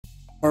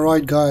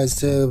Alright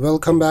guys,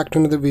 welcome back to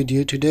another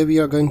video. Today we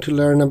are going to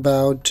learn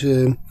about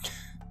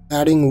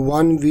adding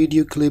one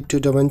video clip to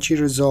DaVinci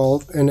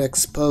Resolve and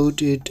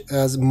export it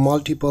as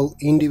multiple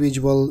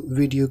individual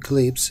video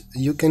clips.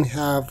 You can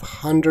have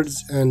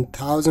hundreds and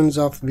thousands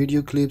of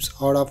video clips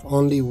out of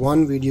only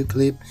one video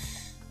clip.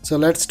 So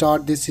let's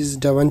start. This is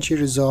DaVinci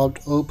Resolve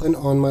open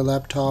on my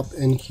laptop,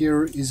 and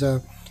here is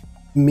a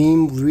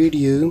meme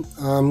video.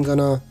 I'm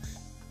gonna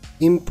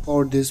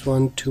import this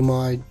one to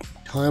my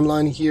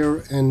timeline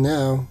here, and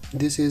now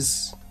this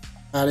is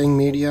adding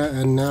media,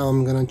 and now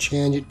I'm gonna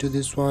change it to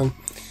this one,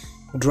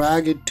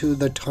 drag it to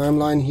the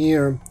timeline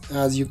here.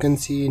 As you can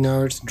see,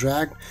 now it's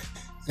dragged.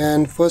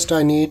 And first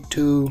I need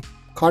to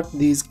cut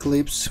these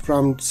clips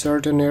from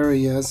certain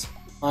areas.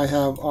 I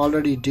have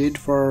already did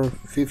for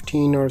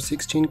 15 or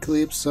 16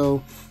 clips,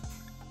 so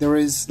there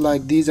is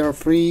like, these are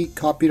free,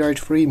 copyright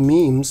free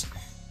memes,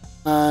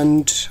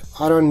 and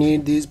I don't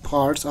need these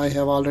parts. I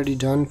have already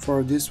done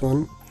for this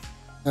one.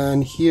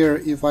 And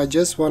here, if I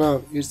just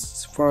wanna,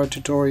 it's for a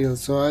tutorial,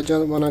 so I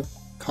just wanna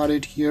cut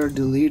it here,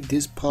 delete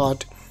this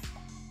part,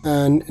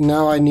 and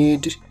now I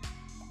need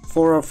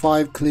 4 or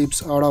 5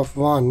 clips out of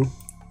one,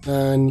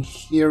 and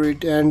here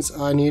it ends.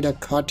 I need a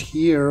cut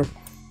here,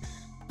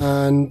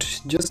 and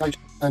just like,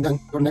 and then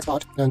go to the next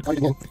part and cut it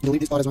again, delete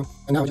this part as well,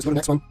 and now I just go to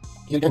the next one.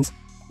 Here it ends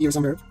here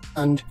somewhere,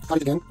 and cut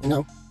it again, and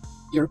now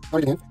here, cut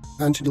it again,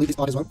 and delete this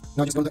part as well.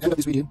 Now just go to the end of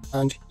this video,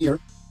 and here,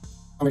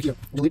 over here,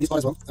 delete this part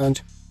as well,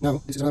 and now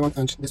this is another one,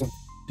 and this one,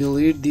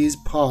 delete these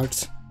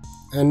parts.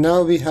 And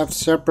now we have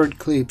separate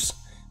clips.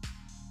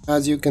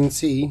 As you can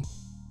see,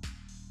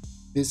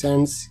 this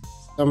ends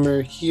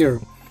somewhere here,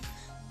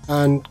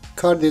 and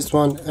cut this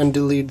one and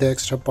delete the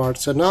extra part.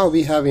 So now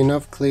we have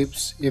enough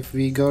clips. If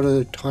we go to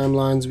the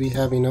timelines, we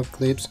have enough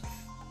clips.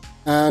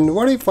 And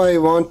what if I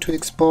want to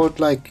export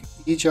like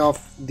each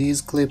of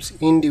these clips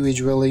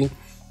individually,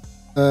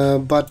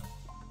 but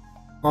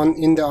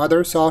in the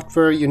other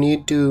software you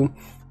need to,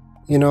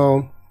 you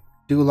know,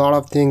 do a lot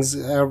of things.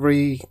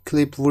 Every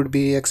clip would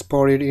be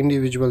exported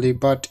individually,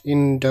 but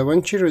in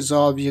DaVinci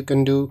Resolve you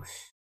can do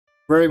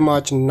very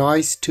much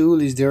nice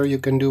tool is there. You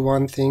can do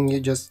one thing.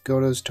 You just go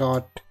to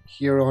start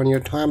here on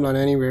your timeline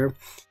anywhere,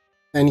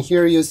 and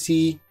here you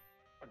see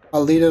a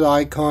little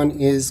icon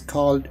is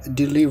called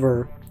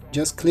deliver.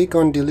 Just click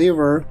on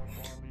deliver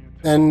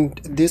and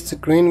this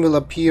screen will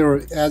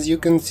appear. As you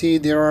can see,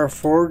 there are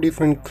 4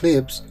 different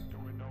clips,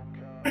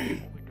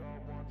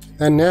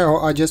 and now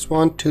I just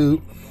want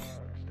to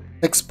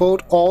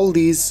export all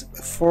these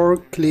 4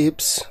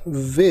 clips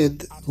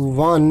with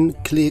one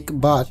click,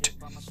 but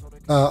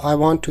I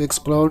want to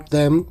export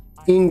them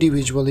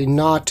individually,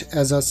 not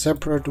as a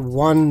separate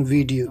one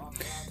video.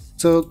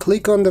 So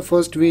click on the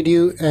first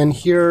video, and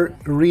here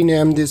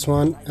rename this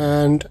one,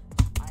 and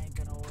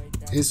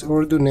it's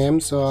Urdu name,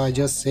 so I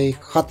just say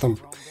Khatam.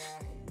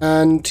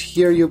 And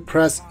here you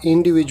press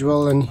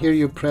individual, and here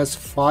you press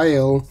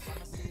file,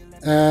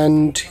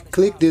 and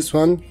click this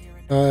one,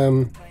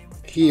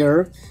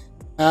 here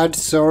add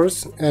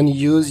source, and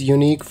use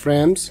unique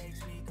frames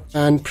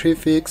and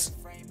prefix.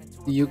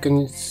 You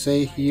can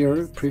say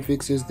here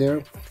prefix is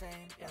there,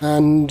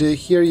 and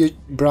here you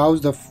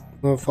browse the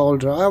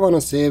folder. I want to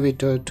save it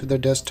to the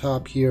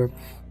desktop here,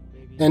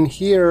 and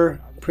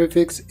here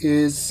prefix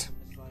is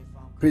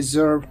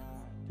preserve,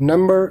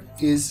 number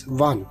is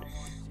 1.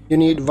 You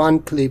need 1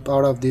 clip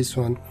out of this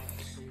one,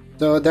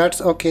 so that's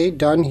okay,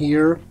 done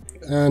here.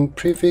 And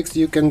prefix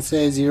you can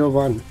say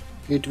 01.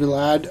 It will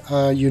add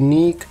a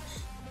unique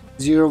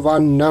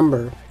 01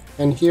 number,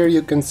 and here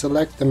you can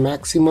select the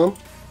maximum,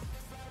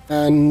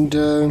 and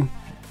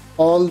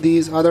all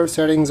these other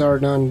settings are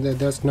done.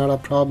 That's not a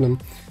problem.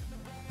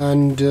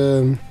 And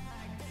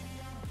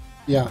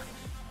yeah,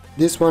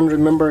 this one,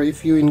 remember,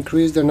 if you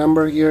increase the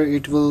number here,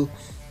 it will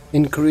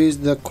increase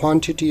the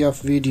quantity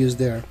of videos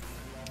there.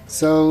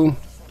 So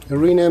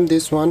rename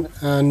this one,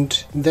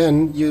 and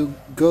then you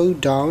go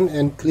down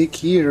and click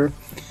here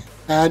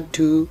add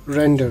to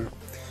render.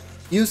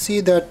 You see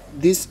that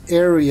this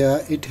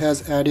area, it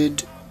has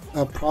added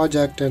a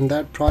project, and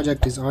that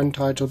project is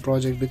untitled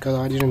project because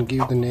I didn't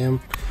give the name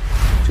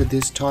to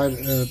this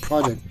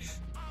project.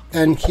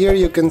 And here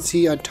you can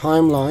see a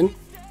timeline,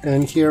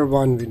 and here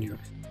one video.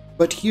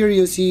 But here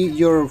you see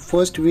your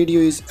first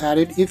video is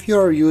added. If you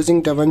are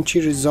using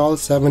DaVinci Resolve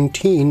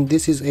 17,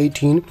 this is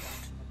 18,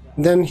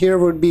 then here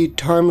would be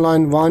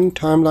timeline 1,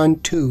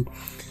 timeline 2.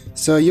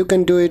 So you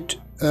can do it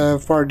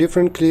for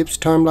different clips,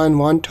 timeline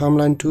 1,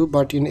 timeline 2,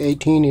 but in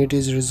 18 it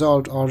is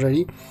resolved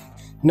already.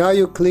 Now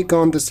you click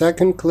on the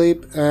second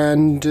clip,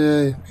 and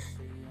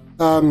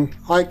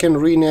I can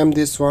rename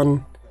this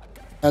one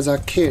as a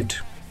kid,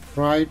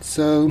 right?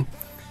 So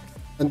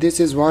this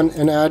is one,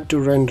 and add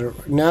to render.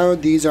 Now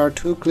these are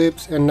 2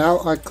 clips, and now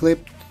I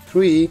clip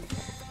 3,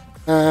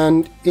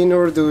 and in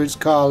Urdu it's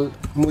called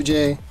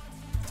Mujhe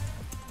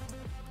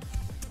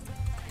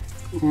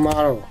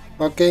Maro.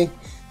 Okay,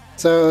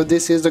 so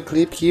this is the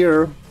clip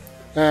here,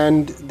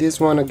 and this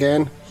one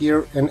again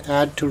here, and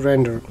add to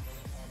render.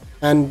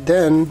 And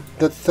then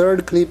the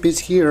third clip is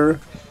here,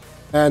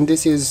 and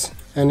this is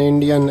an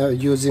Indian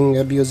using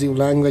abusive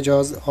language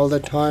all the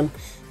time.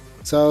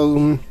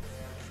 So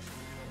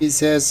he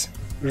says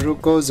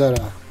ruko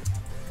zara,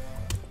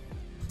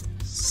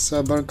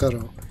 sabr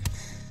karo.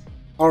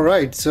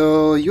 Alright,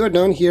 so you are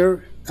done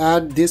here.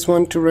 Add this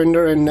one to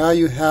render, and now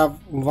you have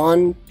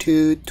 1,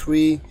 2,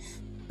 3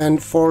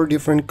 and 4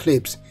 different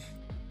clips.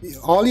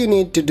 All you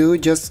need to do,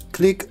 just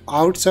click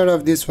outside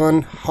of this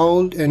one,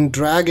 hold and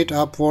drag it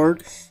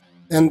upward,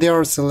 and they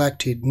are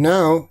selected.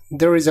 Now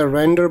there is a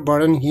render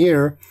button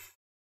here,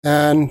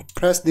 and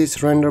press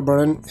this render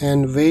button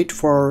and wait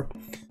for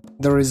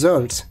the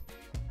results.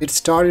 It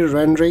started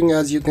rendering.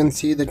 As you can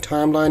see, the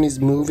timeline is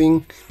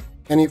moving,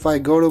 and if I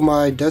go to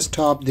my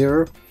desktop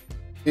there,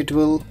 it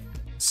will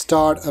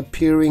start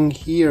appearing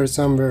here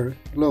somewhere.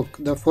 Look,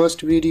 the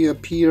first video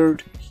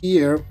appeared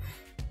here,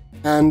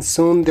 and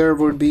soon there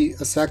would be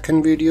a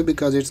second video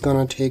because it's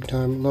gonna take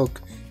time.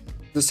 Look,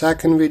 the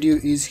second video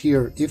is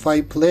here. If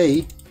I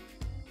play,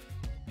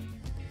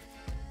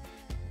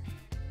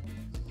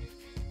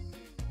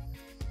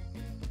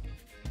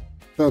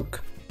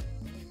 look,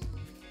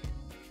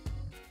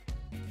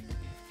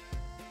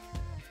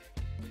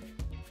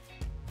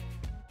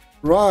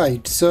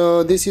 right,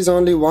 so this is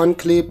only one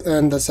clip,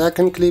 and the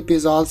second clip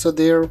is also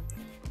there,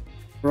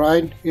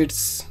 right?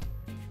 It's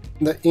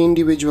the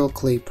individual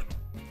clip.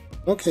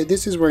 Okay,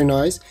 this is very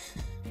nice.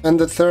 And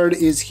the third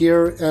is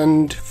here,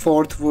 and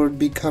fourth would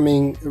be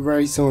coming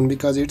very soon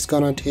because it's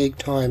gonna take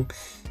time.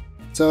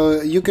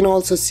 So you can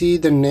also see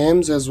the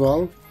names as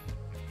well.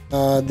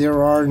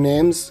 There are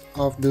names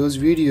of those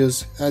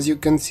videos. As you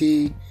can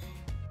see,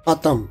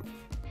 Atam,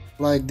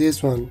 like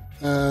this one,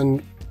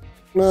 and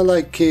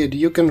like kid,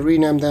 you can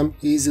rename them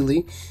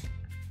easily.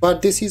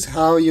 But this is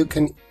how you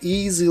can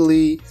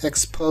easily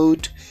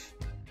export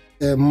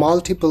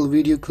multiple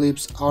video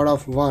clips out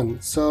of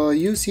one. So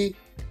you see,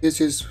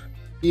 this is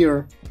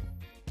here.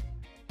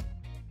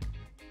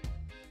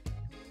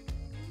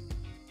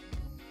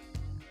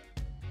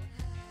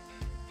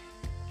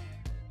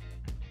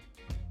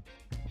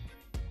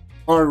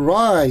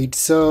 Alright,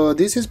 so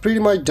this is pretty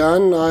much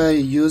done. I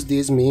use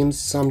these memes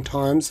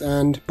sometimes,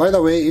 and by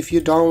the way, if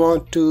you don't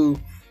want to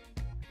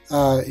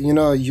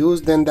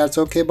use them, that's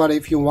okay. But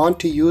if you want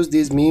to use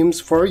these memes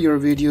for your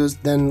videos,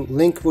 then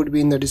link would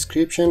be in the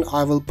description.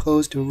 I will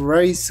post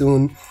very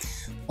soon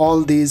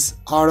all these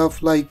out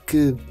of like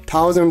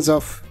thousands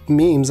of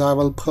memes I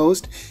will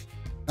post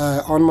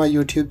on my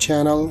YouTube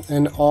channel,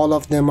 and all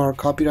of them are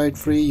copyright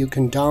free. You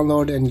can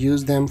download and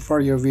use them for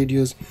your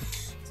videos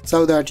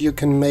so that you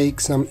can make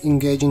some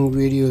engaging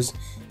videos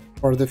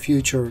for the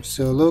future.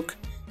 So look,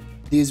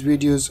 these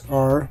videos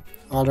are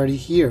already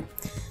here,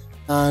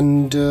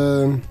 and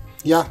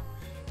yeah,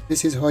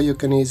 this is how you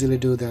can easily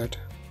do that.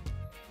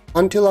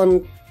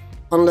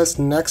 Unless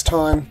next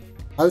time,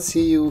 I'll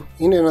see you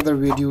in another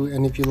video,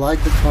 and if you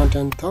like the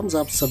content, thumbs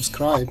up,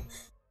 subscribe,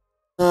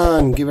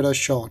 and give it a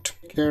shot.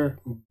 Take care,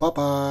 bye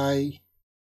bye.